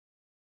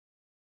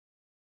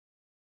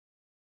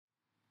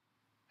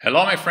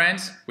Hello my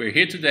friends, we're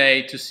here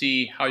today to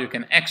see how you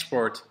can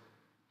export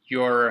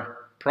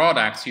your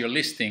products, your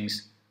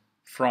listings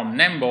from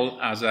Nembol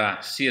as a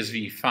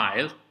CSV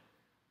file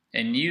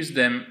and use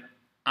them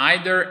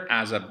either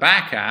as a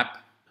backup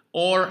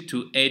or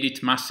to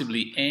edit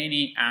massively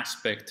any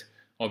aspect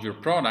of your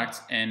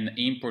products and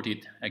import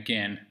it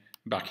again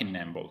back in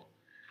Nembol.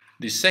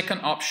 The second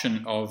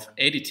option of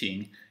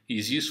editing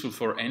is useful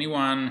for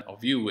anyone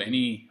of you,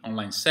 any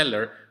online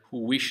seller who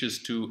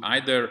wishes to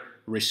either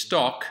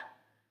restock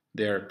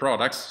their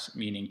products,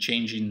 meaning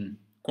changing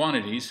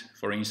quantities,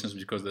 for instance,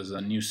 because there's a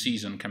new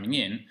season coming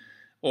in,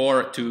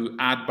 or to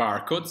add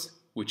barcodes,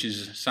 which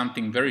is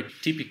something very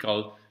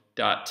typical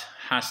that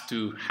has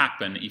to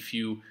happen if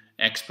you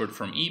export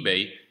from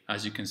eBay,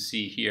 as you can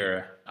see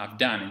here I've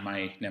done in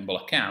my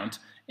Nembol account,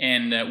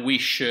 and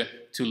wish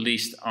to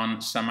list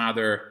on some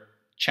other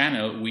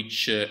channel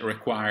which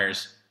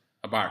requires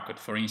a barcode,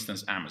 for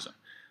instance Amazon.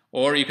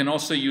 Or you can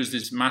also use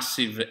this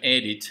massive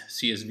edit,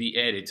 CSV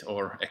edit,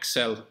 or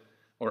Excel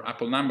or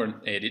Apple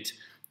number edit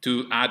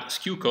to add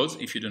SKU codes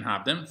if you don't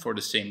have them for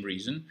the same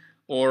reason,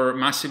 or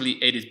massively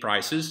edit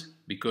prices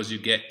because you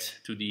get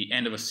to the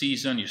end of a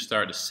season, you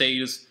start a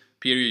sales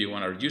period, you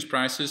want to reduce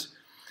prices,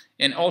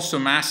 and also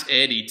mass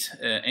edit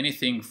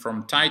anything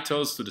from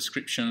titles to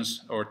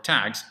descriptions or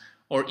tags,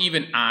 or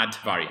even add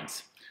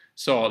variants.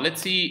 So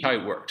let's see how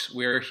it works.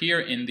 We're here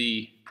in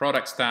the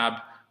products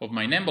tab of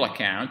my Nembol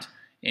account,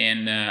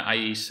 and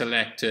I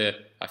select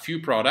a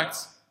few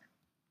products,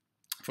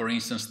 for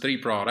instance 3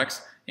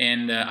 products,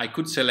 and I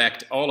could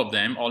select all of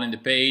them, all in the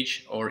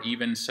page, or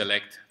even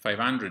select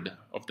 500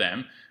 of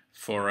them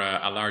for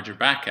a larger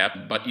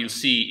backup, but you'll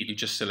see if you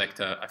just select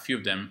a few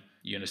of them,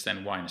 you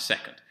understand why in a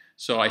second.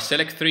 So I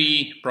select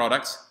 3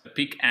 products,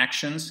 pick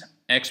actions,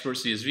 export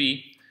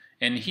CSV,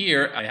 and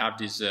here I have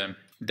this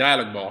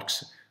dialog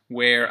box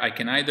where I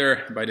can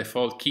either by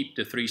default keep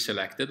the 3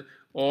 selected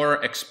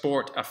or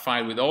export a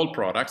file with all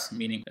products,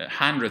 meaning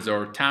hundreds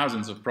or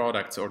thousands of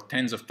products or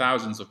tens of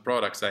thousands of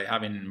products I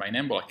have in my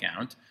Nembol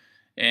account.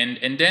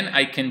 And then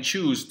I can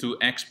choose to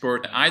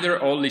export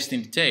either all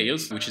listing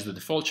details, which is the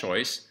default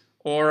choice,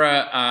 or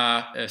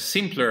a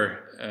simpler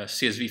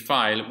CSV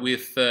file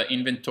with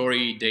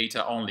inventory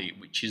data only,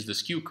 which is the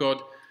SKU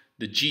code,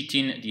 the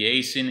GTIN, the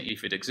ASIN,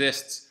 if it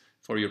exists,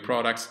 for your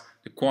products,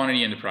 the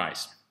quantity and the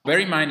price. Bear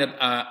in mind that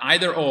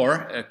either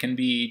or can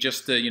be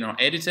just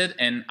edited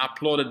and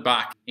uploaded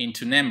back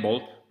into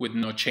Nembol with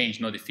no change,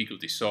 no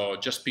difficulty. So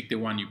just pick the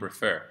one you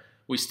prefer.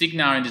 We stick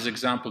now in this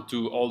example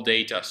to all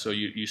data, so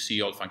you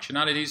see all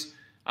functionalities.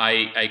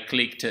 I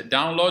clicked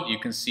download. You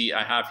can see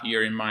I have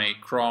here in my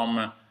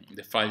Chrome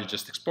the file you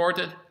just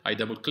exported. I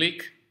double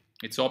click,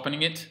 it's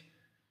opening it.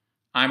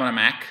 I'm on a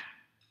Mac,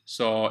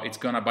 so it's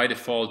gonna by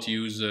default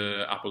use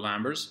Apple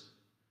numbers.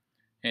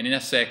 And in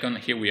a second,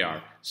 here we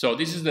are. So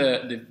this is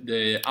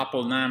the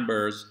Apple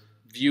numbers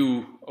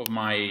view of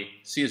my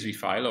CSV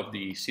file, of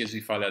the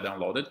CSV file I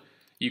downloaded.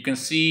 You can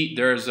see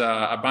there's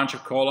a bunch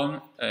of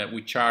columns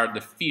which are the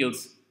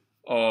fields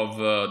of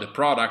the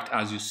product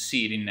as you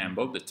see it in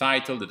Nembol. The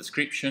title, the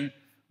description,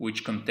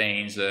 which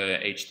contains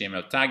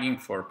HTML tagging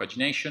for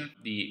pagination,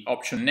 the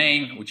option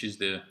name, which is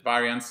the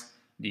variants,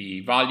 the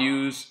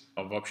values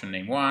of option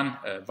name 1,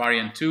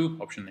 variant 2,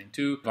 option name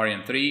 2,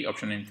 variant 3,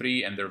 option name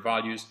 3, and their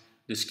values,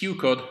 the SKU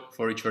code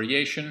for each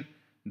variation,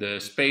 the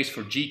space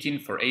for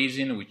GTIN, for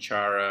ASIN, which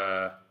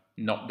are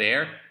not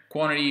there,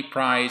 quantity,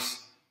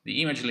 price,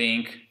 the image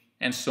link,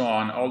 and so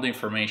on, all the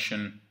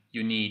information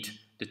you need,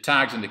 the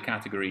tags and the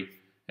category,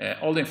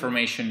 all the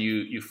information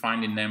you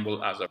find in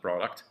Nembol as a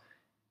product.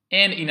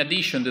 And in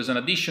addition, there's an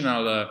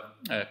additional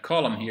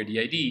column here, the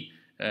ID,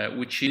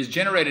 which is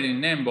generated in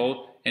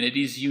Nembol, and it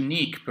is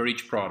unique per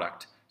each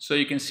product. So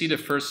you can see the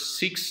first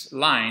 6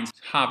 lines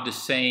have the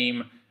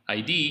same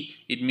ID.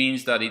 It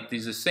means that it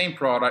is the same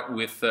product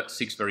with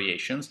 6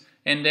 variations.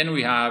 And then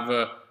we have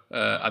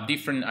a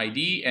different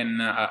ID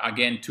and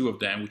again 2 of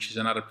them, which is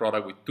another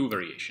product with 2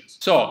 variations.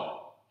 So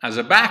as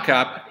a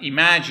backup,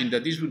 imagine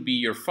that this would be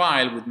your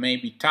file with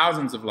maybe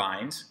thousands of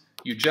lines.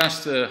 You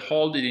just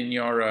hold it in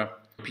your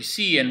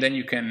PC and then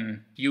you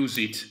can use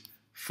it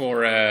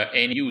for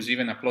any use,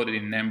 even upload it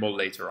in Nembol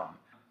later on.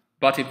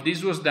 But if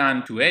this was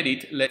done to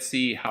edit, let's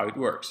see how it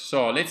works.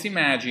 So let's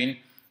imagine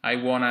I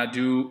want to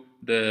do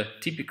the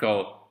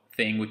typical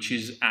thing, which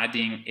is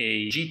adding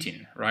a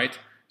GTIN, right?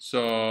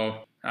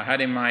 So I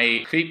had in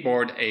my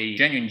clipboard a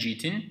genuine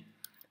GTIN.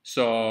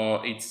 So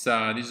it's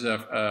this is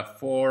a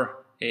 4,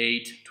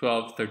 8,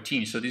 12,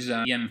 13. So this is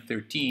an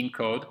EN13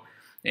 code.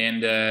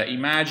 And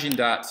imagine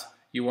that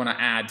you want to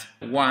add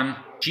 1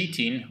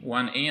 GTIN,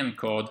 1 EN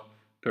code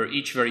per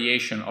each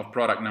variation of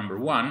product number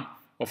 1.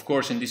 Of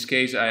course, in this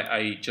case,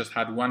 I just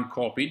had 1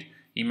 copied.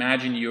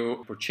 Imagine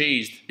you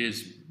purchased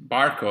these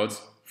barcodes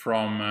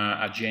from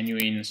a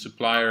genuine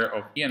supplier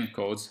of EN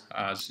codes,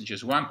 as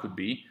just 1 could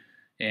be.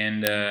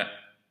 And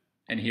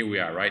here we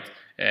are, right?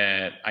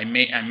 I'm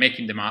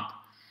making them up.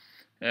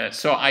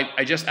 So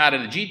I just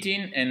added a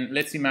GTIN, and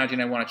let's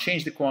imagine I want to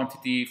change the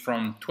quantity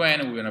from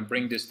 20. We're going to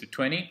bring this to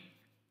 20.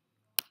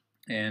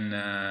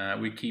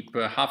 And we keep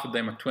half of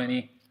them at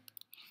 20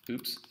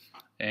 oops,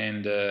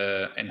 and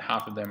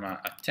half of them are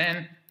at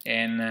 10,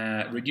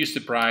 and reduce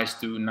the price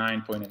to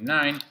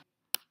 9.9.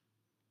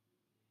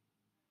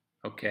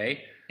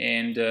 Okay,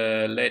 and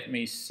let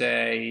me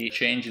say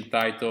change the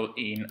title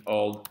in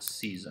old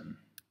season.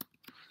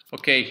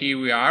 Okay, here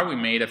we are. We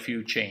made a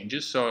few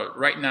changes. So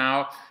right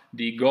now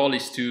the goal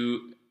is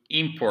to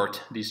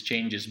import these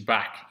changes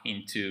back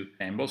into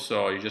Nembol.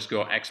 So you just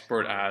go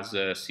export as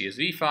a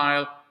CSV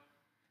file.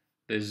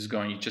 This is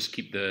going to just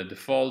keep the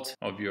default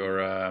of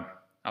your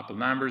Apple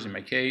numbers in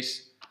my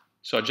case.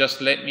 So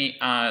just let me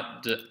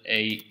add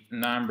a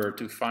number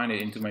to find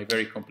it into my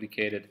very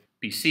complicated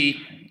PC.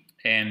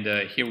 And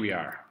here we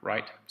are,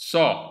 right?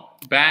 So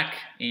back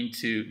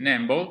into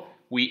Nembol,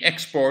 we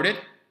exported,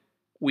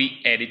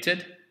 we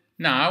edited.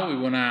 Now we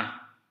want to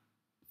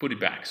put it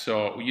back.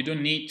 So you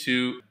don't need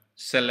to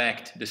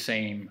select the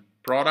same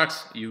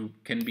products. You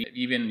can be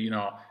even,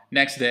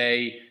 next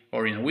day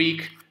or in a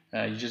week.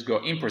 You just go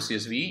import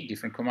CSV,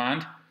 different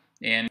command,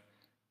 and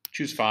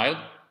choose file.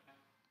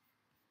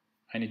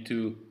 I need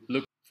to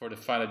look for the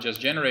file I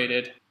just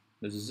generated.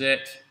 This is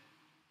it.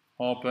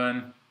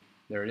 Open.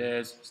 There it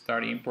is.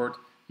 Start import.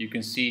 You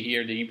can see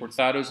here the import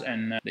status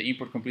and the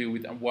import complete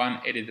with one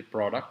edited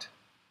product,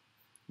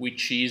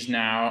 which is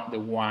now the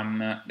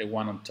one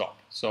on top.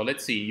 So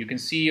let's see. You can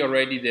see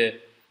already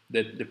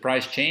the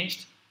price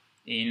changed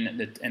in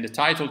the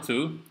title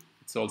too.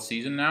 It's all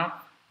season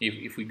now.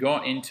 If we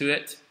go into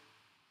it,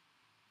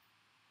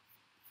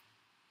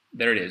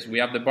 there it is. We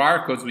have the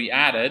barcodes we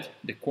added,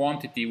 the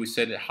quantity. We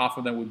said that half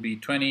of them would be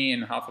 20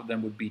 and half of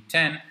them would be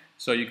 10.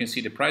 So you can see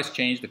the price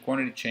changed, the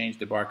quantity changed,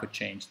 the barcode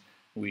changed.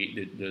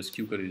 The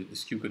SKU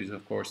code is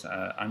of course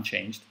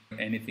unchanged.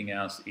 Anything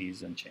else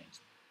is unchanged.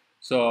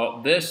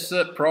 So this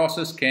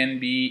process can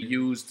be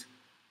used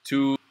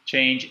to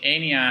change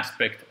any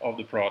aspect of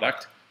the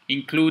product,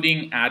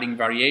 including adding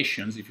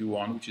variations if you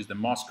want, which is the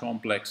most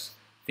complex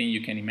thing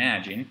you can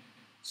imagine.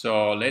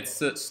 So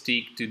let's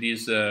stick to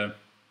this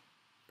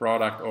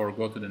product or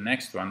go to the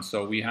next one.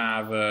 So we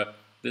have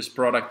this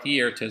product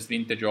here, test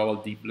vintage oval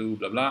deep blue,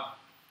 blah blah,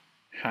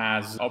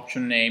 has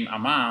option name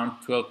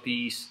amount 12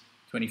 piece,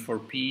 24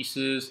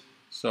 pieces.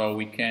 So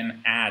we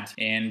can add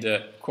and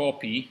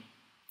copy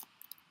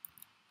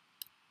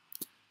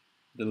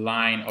the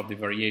line of the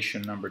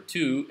variation number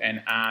 2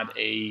 and add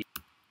a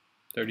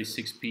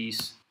 36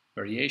 piece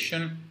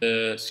variation.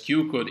 The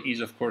SKU code is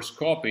of course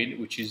copied,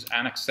 which is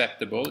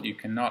unacceptable. You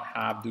cannot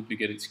have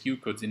duplicated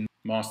SKU codes in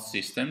most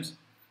systems.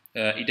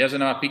 It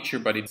doesn't have a picture,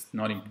 but it's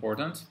not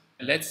important.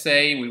 Let's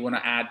say we want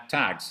to add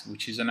tags,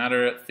 which is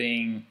another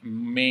thing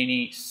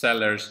many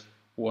sellers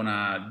want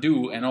to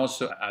do, and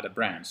also add a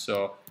brand.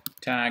 So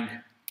tag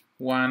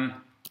 1,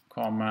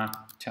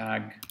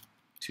 tag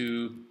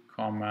 2,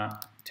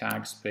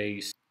 tag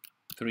space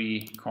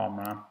 3,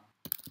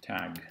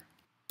 tag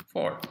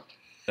 4.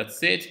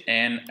 That's it.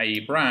 And a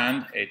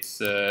brand,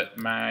 it's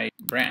my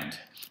brand,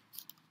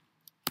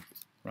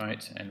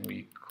 right? And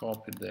we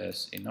copy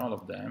this in all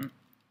of them.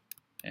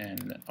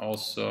 And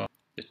also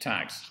the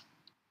tags.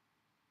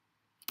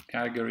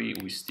 Category,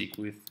 we stick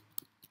with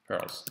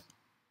pearls.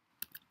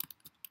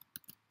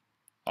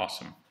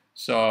 Awesome.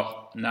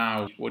 So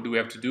now what do we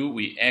have to do?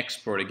 We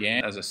export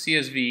again as a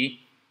CSV,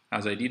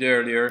 as I did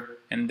earlier,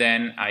 and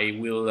then I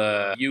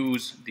will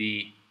use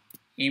the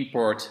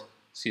import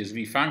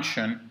CSV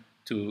function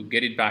to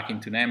get it back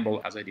into Nembol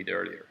as I did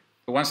earlier.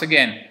 So once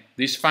again,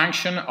 this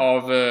function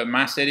of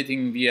mass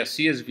editing via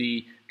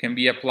CSV can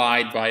be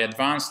applied by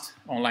advanced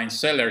online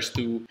sellers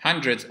to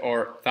hundreds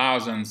or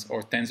thousands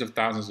or tens of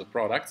thousands of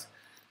products.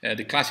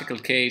 The classical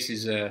case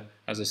is,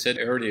 as I said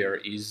earlier,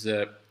 is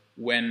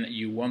when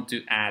you want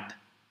to add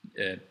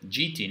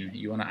GTIN,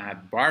 you want to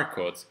add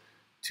barcodes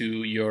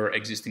to your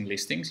existing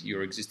listings,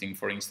 your existing,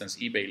 for instance,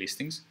 eBay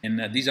listings.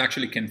 And these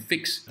actually can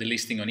fix the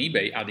listing on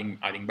eBay,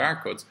 adding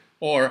barcodes,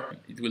 or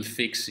it will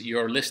fix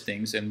your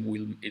listings and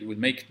it will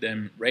make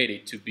them ready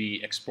to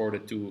be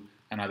exported to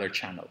another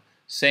channel.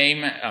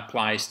 Same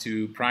applies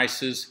to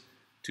prices,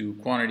 to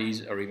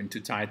quantities, or even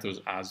to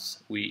titles, as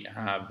we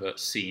have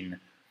seen.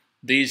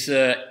 This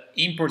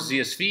import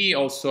CSV,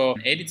 also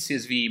edit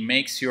CSV,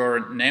 makes your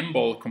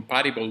Nembol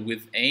compatible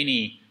with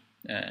any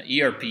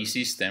ERP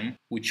system,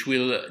 which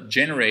will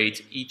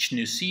generate each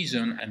new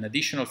season an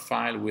additional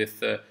file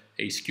with a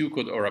SKU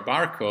code or a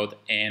barcode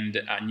and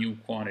a new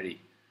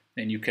quantity.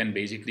 And you can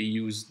basically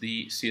use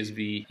the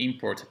CSV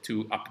import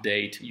to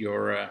update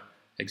your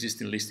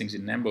existing listings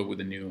in Nembol with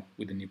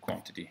a new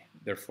quantity,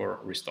 therefore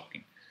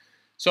restocking.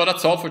 So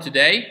that's all for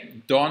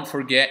today. Don't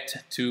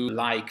forget to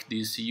like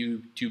this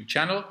YouTube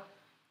channel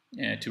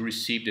to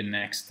receive the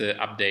next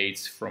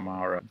updates from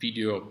our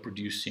video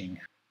producing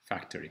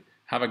factory.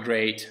 Have a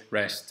great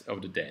rest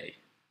of the day.